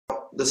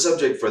The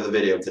subject for the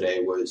video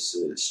today was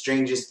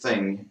strangest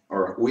thing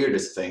or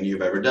weirdest thing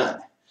you've ever done.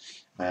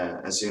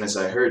 As soon as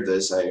I heard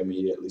this, I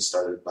immediately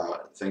started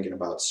thinking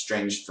about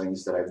strange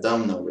things that I've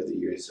done over the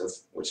years, of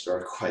which there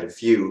are quite a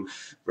few.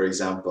 For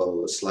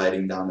example,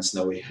 sliding down a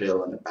snowy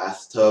hill in a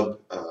bathtub,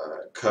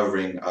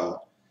 covering a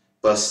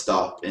bus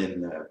stop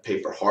in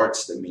paper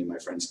hearts that me and my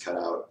friends cut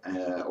out,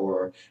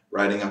 or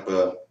riding up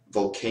a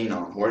volcano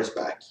on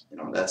horseback. You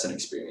know, that's an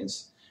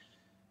experience.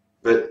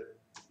 But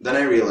then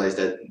I realized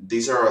that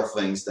these are all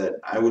things that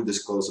I would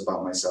disclose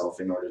about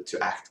myself in order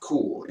to act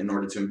cool, in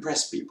order to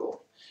impress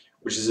people,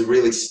 which is a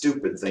really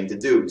stupid thing to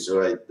do,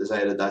 so I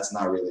decided that's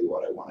not really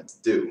what I wanted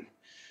to do.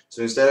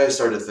 So instead I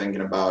started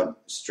thinking about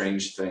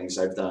strange things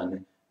I've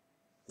done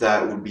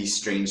that would be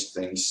strange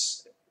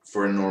things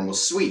for a normal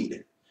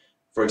Swede.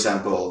 For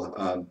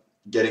example,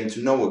 getting to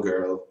know a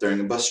girl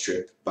during a bus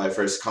trip by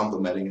first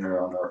complimenting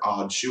her on her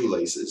odd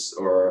shoelaces,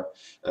 or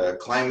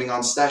climbing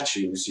on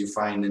statues you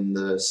find in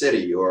the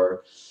city,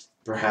 or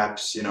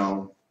perhaps,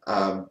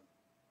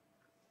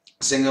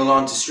 singing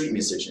along to street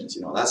musicians.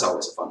 That's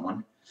always a fun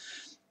one.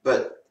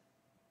 But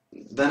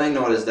then I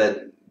noticed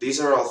that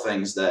these are all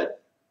things that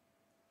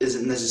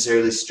isn't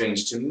necessarily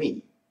strange to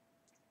me.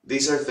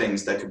 These are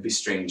things that could be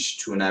strange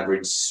to an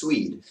average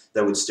Swede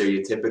that would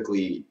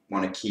stereotypically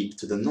want to keep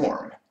to the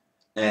norm.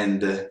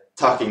 And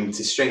talking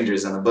to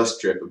strangers on a bus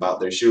trip about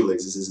their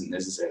shoelaces isn't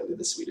necessarily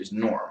the Swedish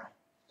norm.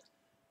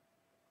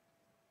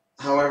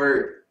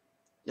 However,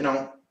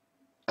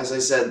 as I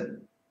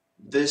said,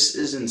 this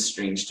isn't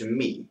strange to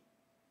me.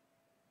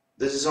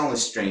 This is only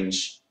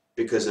strange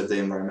because of the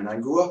environment I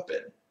grew up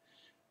in.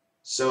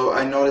 So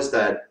I noticed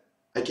that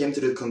I came to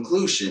the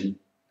conclusion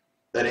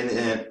that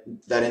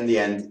in the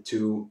end,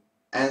 to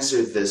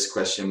answer this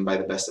question by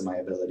the best of my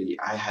ability,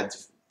 I had to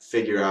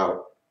figure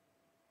out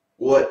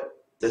what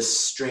does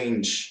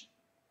strange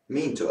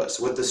mean to us?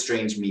 What does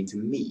strange mean to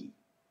me?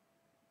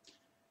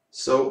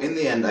 So in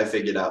the end, I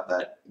figured out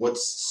that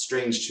what's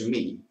strange to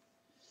me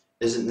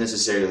isn't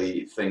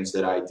necessarily things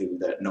that I do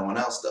that no one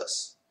else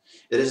does.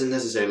 It isn't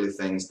necessarily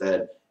things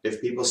that if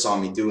people saw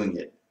me doing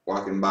it,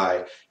 walking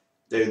by,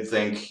 they would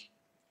think,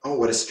 oh,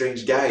 what a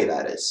strange guy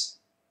that is.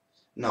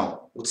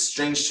 No, what's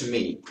strange to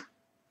me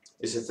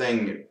is a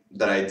thing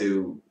that I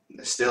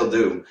still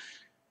do,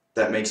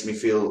 that makes me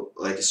feel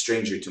like a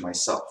stranger to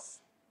myself.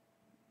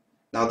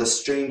 Now, the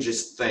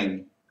strangest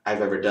thing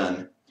I've ever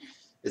done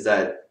is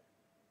that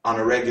on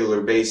a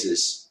regular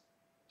basis,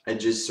 I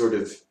just sort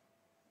of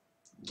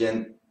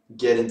get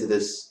into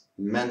this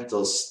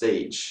mental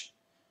stage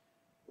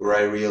where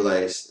I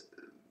realize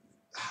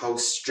how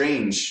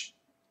strange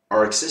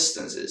our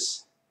existence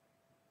is.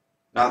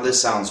 Now,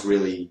 this sounds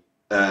really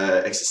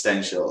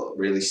existential,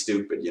 really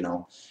stupid,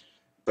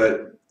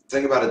 but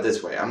think about it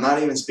this way. I'm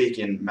not even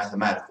speaking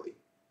mathematically.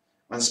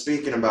 I'm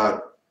speaking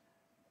about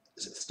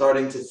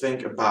starting to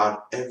think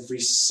about every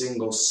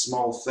single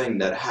small thing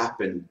that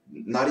happened,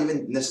 not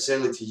even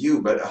necessarily to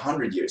you, but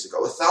 100 years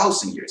ago,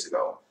 1,000 years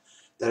ago,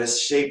 that has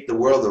shaped the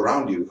world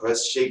around you, who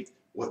has shaped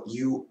what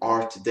you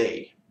are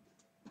today.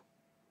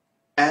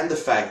 And the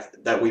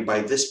fact that we,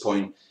 by this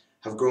point,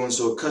 have grown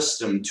so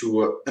accustomed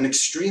to an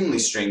extremely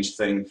strange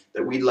thing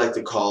that we'd like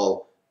to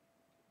call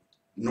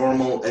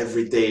normal,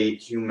 everyday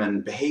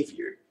human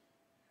behavior,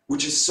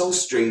 which is so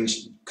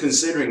strange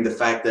considering the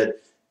fact that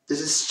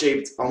this is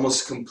shaped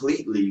almost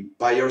completely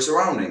by your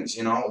surroundings,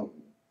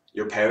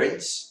 your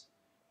parents,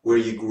 where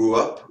you grew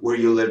up, where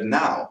you live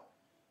now.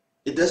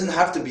 It doesn't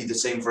have to be the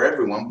same for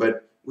everyone,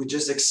 but we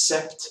just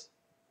accept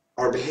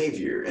our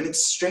behavior. And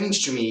it's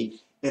strange to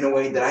me in a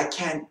way that I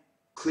can't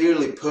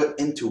clearly put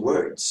into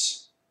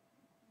words.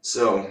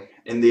 So,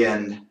 in the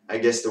end, I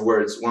guess the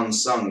words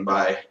once sung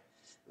by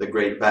the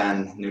great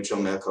band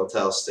Neutral Milk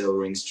Hotel still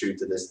rings true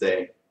to this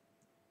day.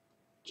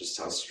 Just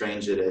how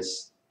strange it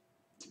is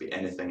to be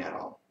anything at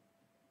all.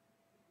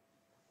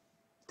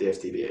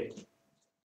 DFTBA.